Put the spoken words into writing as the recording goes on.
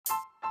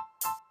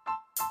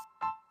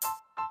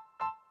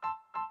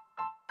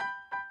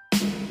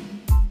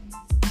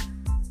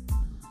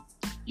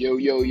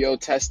Yo,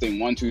 testing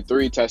 1 2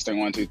 3, testing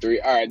 1 2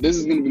 3. All right, this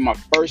is gonna be my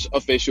first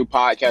official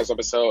podcast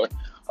episode.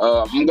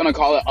 I'm gonna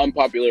call it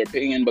unpopular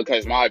opinion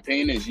because my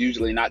opinion is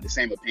usually not the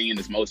same opinion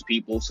as most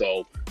people.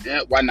 So yeah,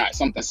 why not?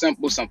 Something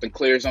simple, something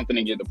clear, something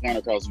to get the point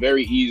across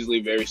very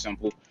easily, very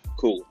simple.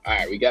 Cool. All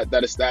right, we got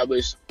that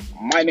established.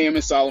 My name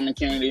is Solomon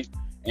Kennedy,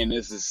 and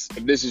if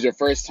this is your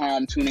first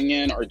time tuning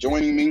in or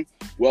joining me,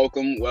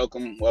 welcome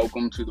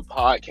to the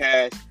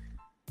podcast.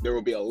 There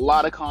will be a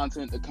lot of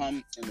content to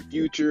come in the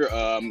future.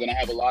 I'm going to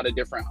have a lot of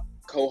different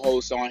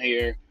co-hosts on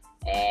here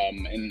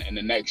in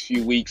the next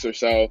few weeks or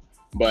so.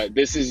 But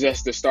this is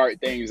just to start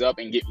things up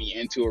and get me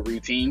into a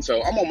routine.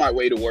 So I'm on my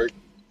way to work.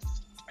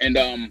 And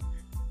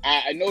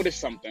I noticed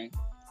something.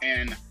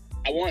 And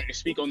I wanted to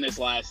speak on this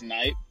last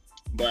night,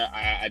 but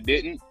I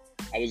didn't.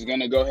 I was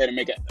going to go ahead and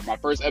make my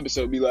first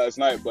episode be last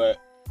night. But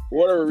for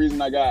whatever reason,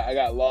 I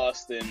got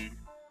lost and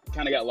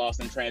kind of got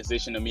lost in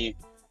transition to me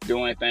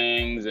doing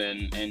things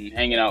and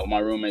hanging out with my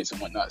roommates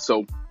and whatnot.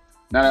 So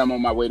now that I'm on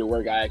my way to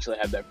work, I actually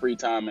have that free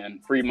time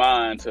and free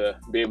mind to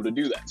be able to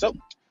do that. So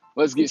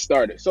let's get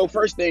started. So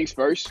first things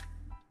first,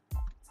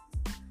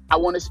 I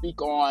want to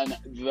speak on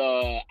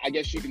I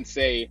guess you can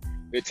say,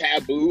 the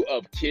taboo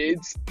of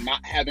kids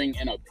not having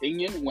an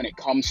opinion when it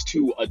comes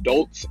to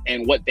adults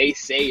and what they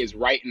say is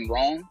right and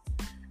wrong.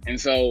 And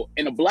so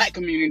in the Black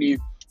community,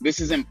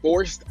 this is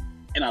enforced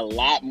in a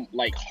lot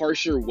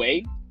harsher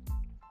way.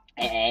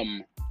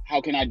 How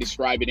can I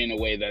describe it in a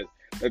way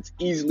that's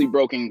easily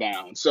broken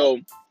down? So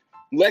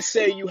let's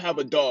say you have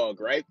a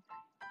dog, right?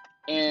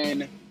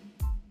 And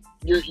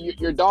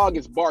your dog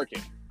is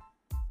barking.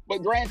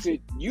 But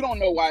granted, you don't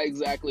know why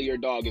exactly your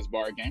dog is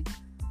barking.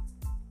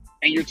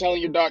 And you're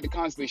telling your dog to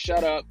constantly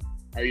shut up,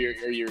 or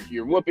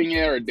you're whooping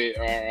it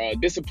or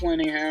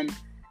disciplining him.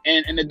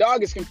 And the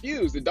dog is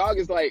confused. The dog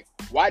is like,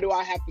 why do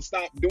I have to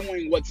stop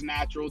doing what's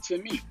natural to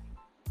me?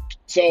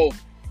 So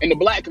in the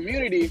Black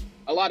community,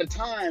 a lot of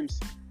times,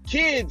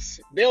 kids,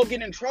 they'll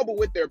get in trouble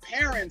with their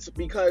parents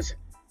because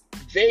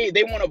they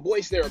want to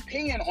voice their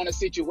opinion on a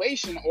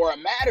situation or a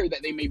matter that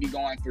they may be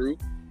going through.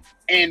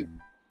 And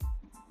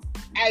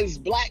as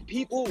Black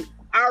people,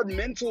 our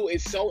mental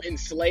is so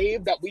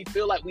enslaved that we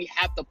feel like we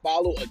have to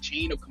follow a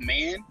chain of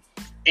command,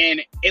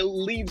 and it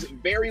leaves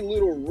very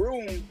little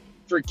room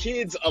for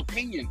kids'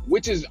 opinion,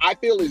 which I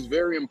feel is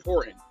very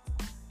important.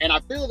 And I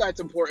feel that's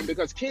important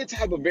because kids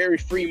have a very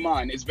free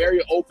mind. It's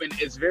very open.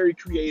 It's very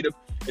creative.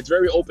 It's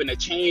very open to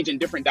change and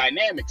different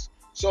dynamics.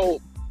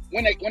 So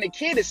when a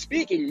kid is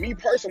speaking, me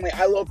personally,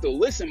 I love to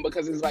listen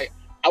because it's like,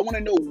 I want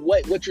to know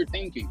what you're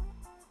thinking.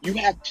 You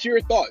have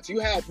pure thoughts. You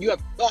have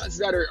thoughts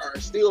that are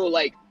still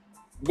like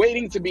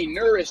waiting to be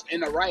nourished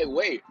in the right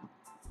way.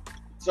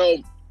 So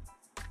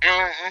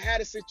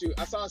I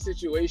saw a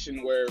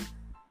situation where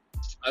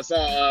I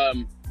saw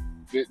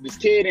this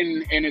kid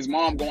and his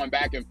mom going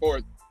back and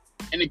forth.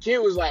 And the kid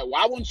was like,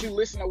 why won't you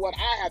listen to what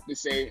I have to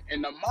say?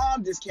 And the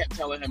mom just kept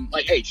telling him,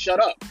 like, hey,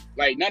 shut up.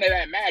 Like, none of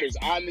that matters.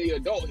 I'm the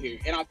adult here.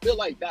 And I feel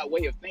like that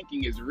way of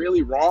thinking is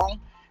really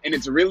wrong. And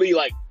it's really,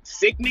 like,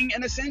 sickening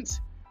in a sense.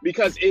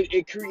 Because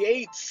it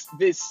creates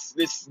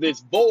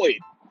this void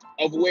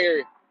of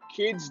where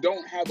kids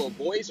don't have a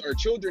voice, or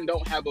children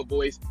don't have a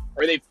voice,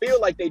 or they feel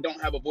like they don't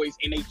have a voice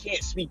and they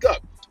can't speak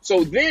up.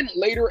 So then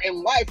later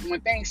in life, when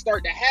things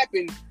start to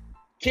happen,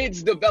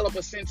 kids develop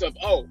a sense of,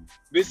 oh,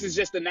 this is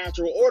just the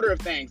natural order of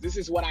things. This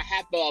is what I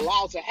have to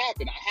allow to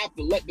happen. I have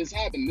to let this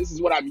happen. This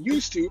is what I'm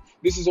used to.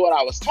 This is what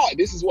I was taught.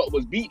 This is what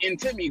was beat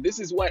into me.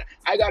 This is what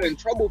I got in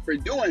trouble for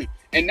doing.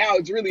 And now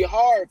it's really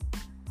hard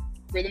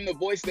for them to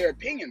voice their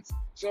opinions.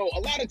 So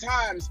a lot of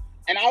times,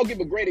 and I'll give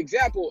a great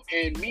example,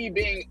 and me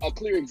being a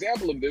clear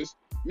example of this,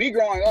 me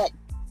growing up,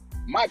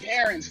 my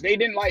parents, they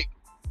didn't like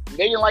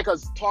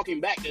us talking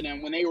back to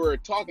them when they were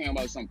talking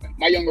about something.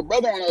 My younger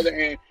brother, on the other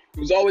hand, he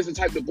was always the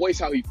type to voice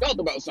how he felt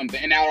about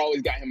something, and that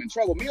always got him in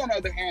trouble. Me, on the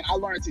other hand, I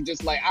learned to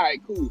just like, all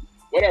right, cool,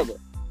 whatever.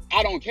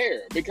 I don't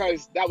care,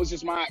 because that was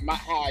just my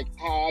how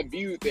I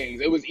viewed things.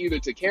 It was either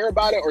to care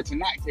about it or to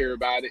not care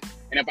about it.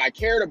 And if I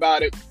cared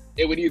about it,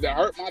 it would either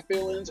hurt my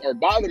feelings or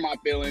bother my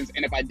feelings.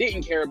 And if I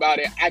didn't care about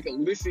it, I could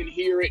listen,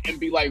 hear it, and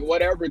be like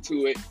whatever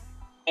to it,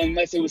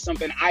 unless it was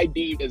something I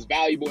deemed as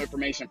valuable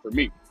information for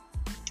me.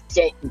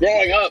 So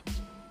growing up,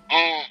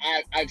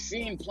 I've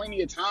seen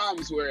plenty of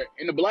times where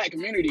in the Black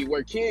community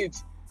where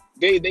kids,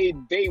 they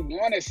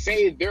want to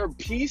say their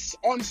piece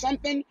on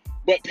something,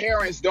 but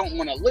parents don't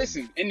want to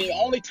listen. And the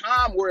only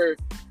time where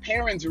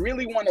parents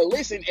really want to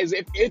listen is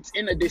if it's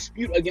in a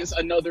dispute against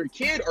another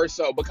kid or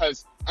so,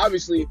 because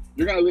obviously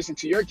you're going to listen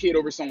to your kid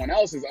over someone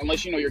else's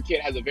unless you know your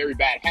kid has a very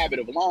bad habit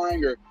of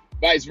lying or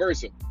vice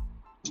versa.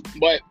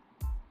 But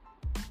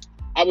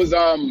I was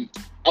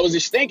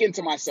just thinking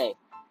to myself,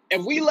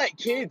 if we let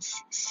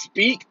kids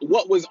speak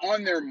what was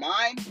on their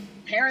mind,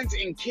 parents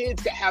and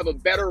kids could have a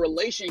better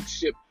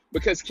relationship,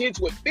 because kids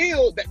would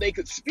feel that they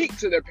could speak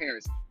to their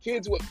parents.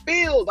 Kids would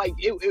feel like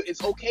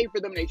it's okay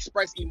for them to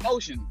express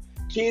emotion.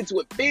 Kids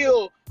would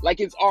feel like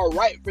it's all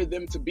right for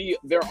them to be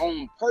their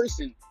own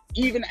person,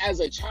 even as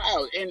a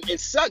child. And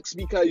it sucks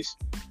because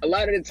a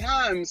lot of the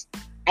times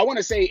I want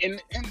to say,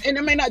 and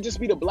it may not just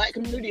be the black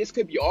community, it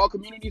could be all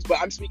communities, but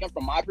I'm speaking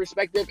from my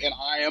perspective, and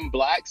I am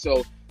black,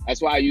 so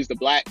that's why I use the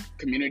black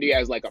community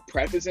as like a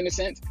preface in a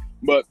sense.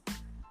 But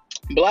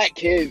black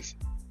kids,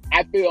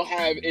 I feel,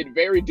 have it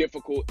very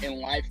difficult in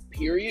life,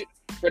 period,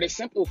 for the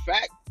simple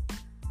fact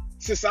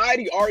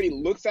society already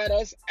looks at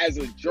us as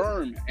a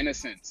germ in a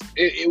sense.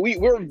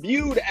 We're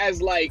viewed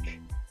as like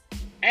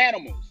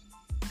animals.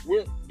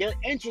 They're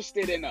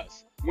interested in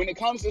us. When it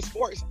comes to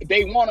sports,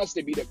 they want us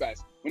to be the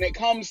best. When it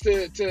comes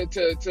to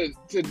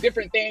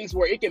different things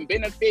where it can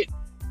benefit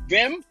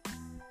them,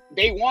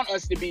 they want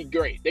us to be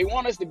great. They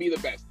want us to be the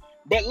best.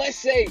 But let's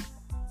say,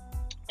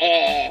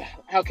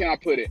 how can I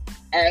put it?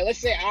 All right, let's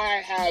say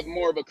I have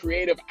more of a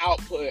creative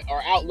output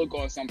or outlook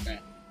on something.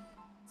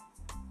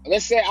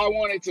 Let's say I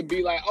wanted to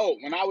be like, oh,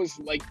 when I was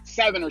like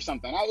 7 or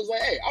something, I was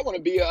like, hey, I want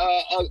to be a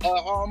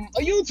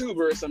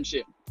YouTuber or some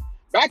shit.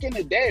 Back in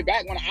the day,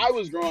 back when I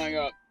was growing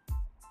up,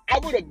 I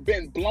would have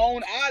been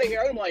blown out of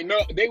here. I'm like, no,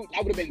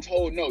 I would have been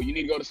told, no, you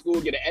need to go to school,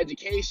 get an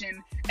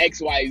education,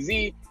 X, Y,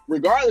 Z,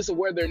 regardless of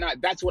whether or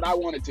not that's what I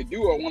wanted to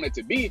do or wanted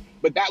to be.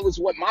 But that was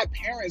what my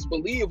parents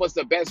believed was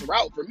the best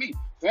route for me.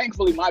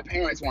 Thankfully, my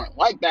parents weren't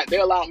like that. They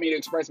allowed me to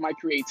express my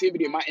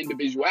creativity and my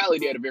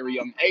individuality at a very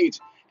young age.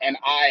 And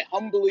I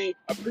humbly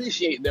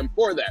appreciate them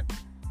for that.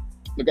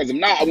 Because if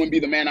not, I wouldn't be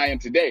the man I am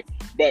today.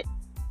 But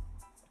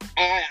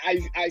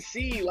I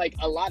see like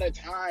a lot of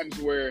times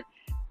where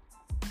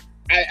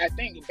I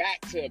think back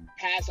to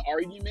past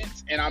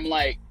arguments, and I'm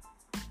like,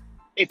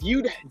 if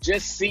you'd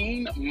just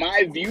seen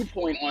my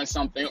viewpoint on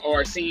something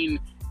or seen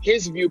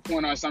his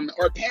viewpoint on something,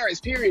 or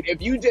parents, period,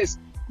 if you just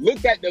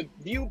looked at the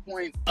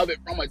viewpoint of it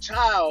from a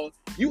child,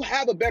 you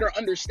have a better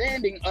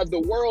understanding of the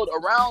world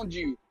around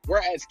you,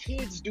 whereas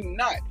kids do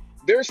not.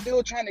 They're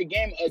still trying to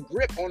gain a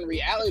grip on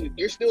reality.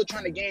 They're still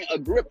trying to gain a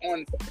grip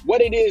on what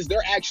it is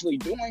they're actually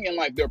doing in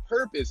life, their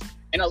purpose.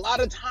 And a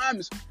lot of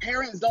times,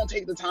 parents don't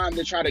take the time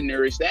to try to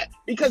nourish that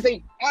because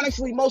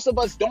honestly, most of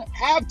us don't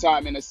have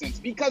time in a sense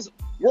because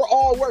we're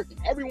all working.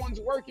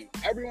 Everyone's working.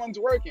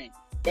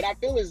 But I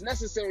feel it's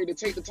necessary to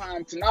take the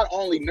time to not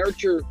only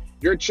nurture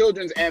your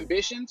children's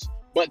ambitions,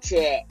 but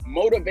to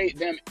motivate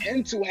them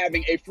into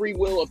having a free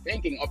will of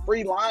thinking, a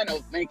free line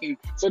of thinking,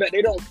 so that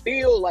they don't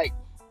feel like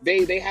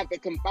they have to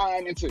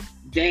confine into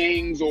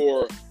gangs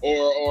or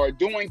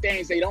doing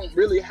things they don't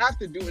really have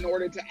to do in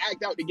order to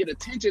act out to get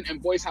attention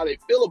and voice how they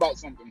feel about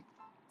something.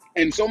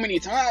 And so many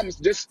times,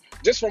 just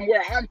from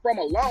where I'm from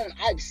alone,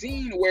 I've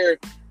seen where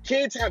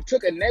kids have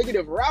took a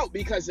negative route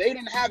because they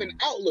didn't have an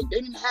outlook.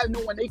 They didn't have no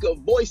one they could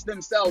voice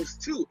themselves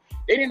to.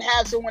 They didn't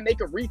have someone they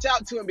could reach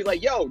out to and be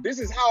like, yo, this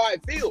is how I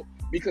feel.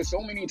 Because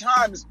so many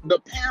times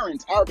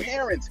our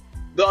parents,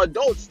 the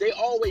adults, they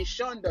always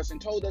shunned us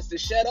and told us to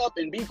shut up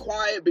and be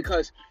quiet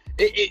because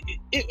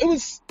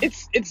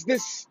it's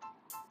this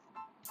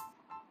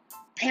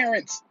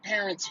parents,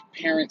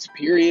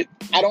 period.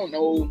 I don't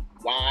know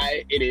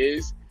why it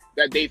is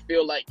that they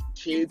feel like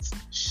kids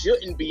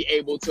shouldn't be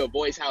able to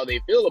voice how they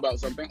feel about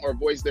something or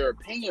voice their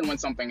opinion when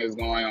something is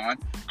going on.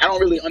 I don't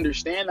really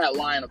understand that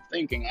line of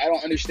thinking. I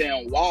don't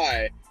understand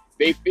why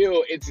they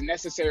feel it's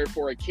necessary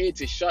for a kid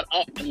to shut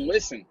up and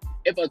listen.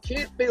 If a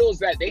kid feels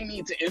that they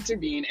need to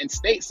intervene and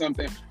state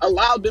something,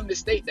 allow them to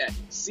state that.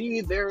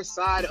 See their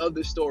side of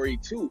the story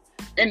too.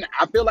 And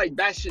I feel like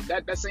that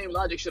same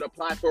logic should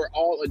apply for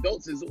all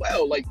adults as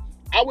well. Like,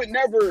 I would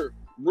never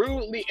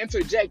rudely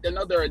interject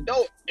another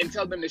adult and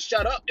tell them to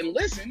shut up and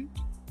listen,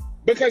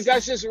 because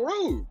that's just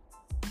rude.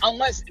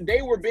 Unless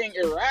they were being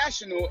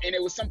irrational and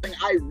it was something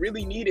I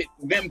really needed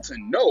them to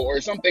know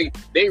or something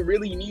they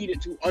really needed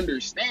to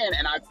understand,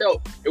 and I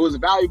felt it was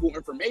valuable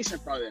information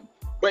from them.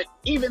 But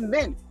even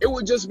then, it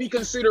would just be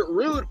considered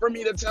rude for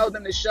me to tell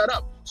them to shut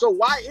up. So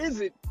why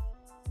is it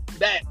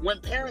that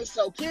when parents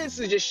tell kids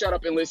to just shut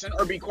up and listen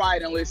or be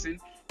quiet and listen,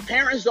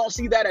 parents don't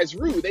see that as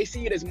rude? They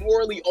see it as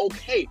morally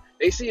okay.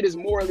 They see it as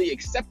morally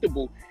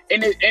acceptable.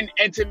 And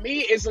to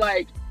me, it's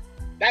like,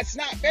 that's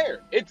not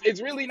fair.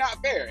 It's really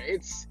not fair.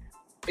 It's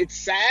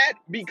sad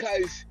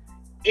because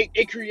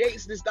it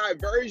creates this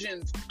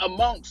divergence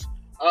amongst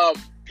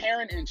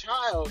parent and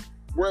child,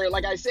 where,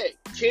 like I said,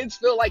 kids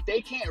feel like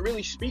they can't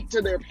really speak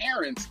to their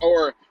parents,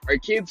 or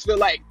kids feel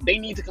like they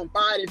need to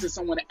confide into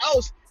someone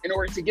else in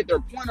order to get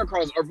their point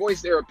across or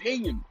voice their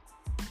opinion.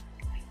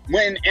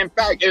 When, in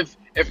fact, if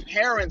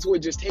parents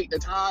would just take the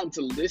time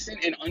to listen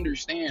and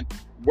understand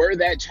where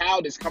that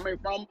child is coming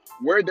from,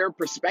 where their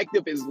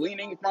perspective is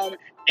leaning from,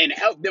 and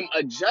help them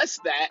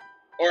adjust that,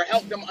 or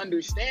help them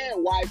understand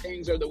why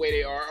things are the way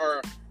they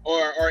are,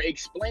 or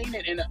explain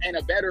it in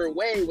a better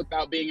way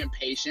without being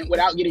impatient,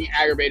 without getting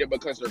aggravated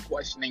because they're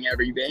questioning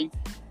everything,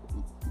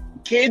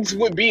 kids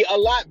would be a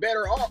lot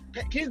better off.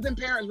 Kids and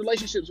parents'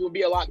 relationships would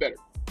be a lot better.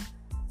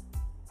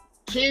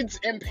 Kids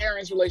and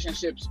parents'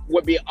 relationships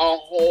would be a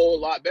whole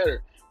lot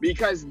better,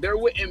 because there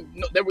would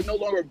no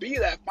longer be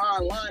that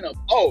fine line of,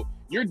 oh,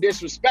 you're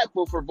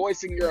disrespectful for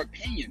voicing your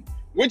opinion,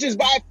 which is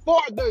by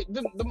far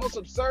the most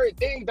absurd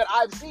thing that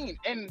I've seen.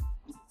 And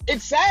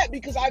it's sad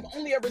because I've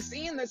only ever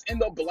seen this in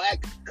the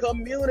black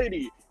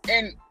community.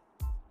 And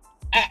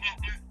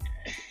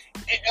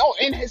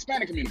in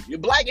Hispanic community, the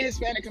Black and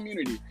Hispanic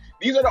community.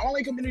 These are the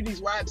only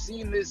communities where I've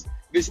seen this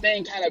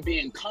thing kind of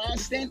being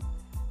constant,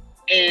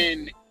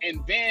 and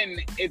then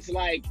it's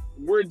like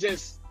we're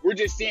just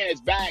seeing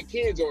as bad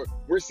kids, or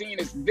we're seeing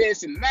as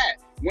this and that,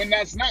 when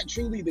that's not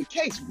truly the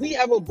case. We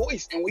have a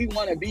voice, and we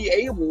want to be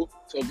able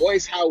to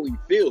voice how we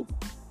feel.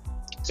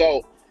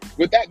 So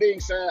with that being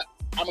said,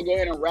 I'm gonna go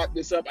ahead and wrap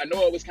this up. I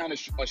know it was kind of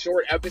a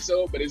short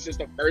episode, but it's just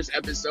the first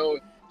episode,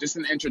 just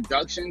an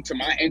introduction to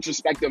my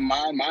introspective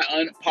mind, my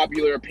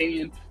unpopular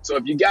opinion. So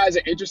if you guys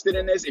are interested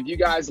in this, if you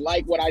guys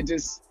like what I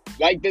just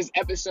like this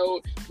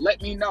episode,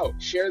 let me know.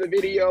 Share the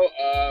video.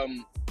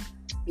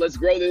 Let's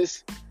grow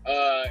this.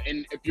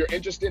 And if you're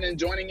interested in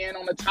joining in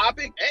on the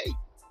topic, hey,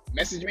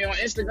 message me on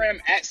Instagram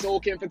at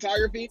Soulkin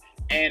Photography,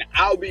 and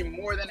I'll be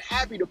more than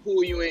happy to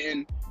pull you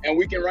in, and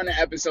we can run an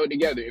episode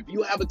together. If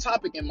you have a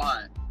topic in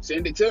mind,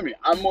 send it to me.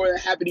 I'm more than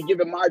happy to give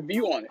it my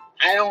view on it.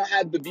 I don't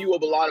have the view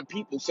of a lot of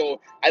people, so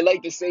I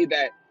like to say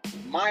that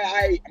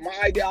my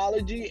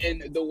ideology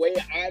and the way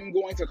I'm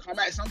going to come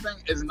at something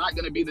is not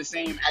going to be the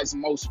same as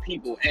most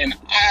people. And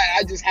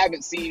I just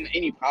haven't seen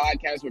any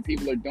podcasts where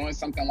people are doing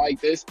something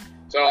like this.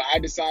 So I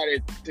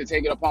decided to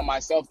take it upon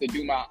myself to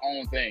do my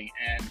own thing.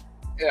 And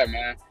yeah,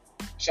 man,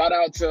 shout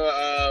out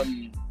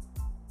to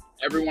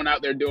everyone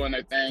out there doing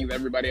their things,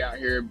 everybody out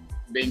here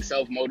being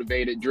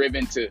self-motivated,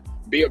 driven to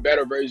be a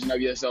better version of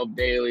yourself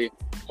daily.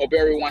 Hope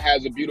everyone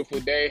has a beautiful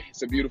day.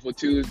 It's a beautiful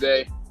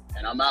Tuesday,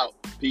 and I'm out.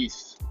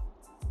 Peace.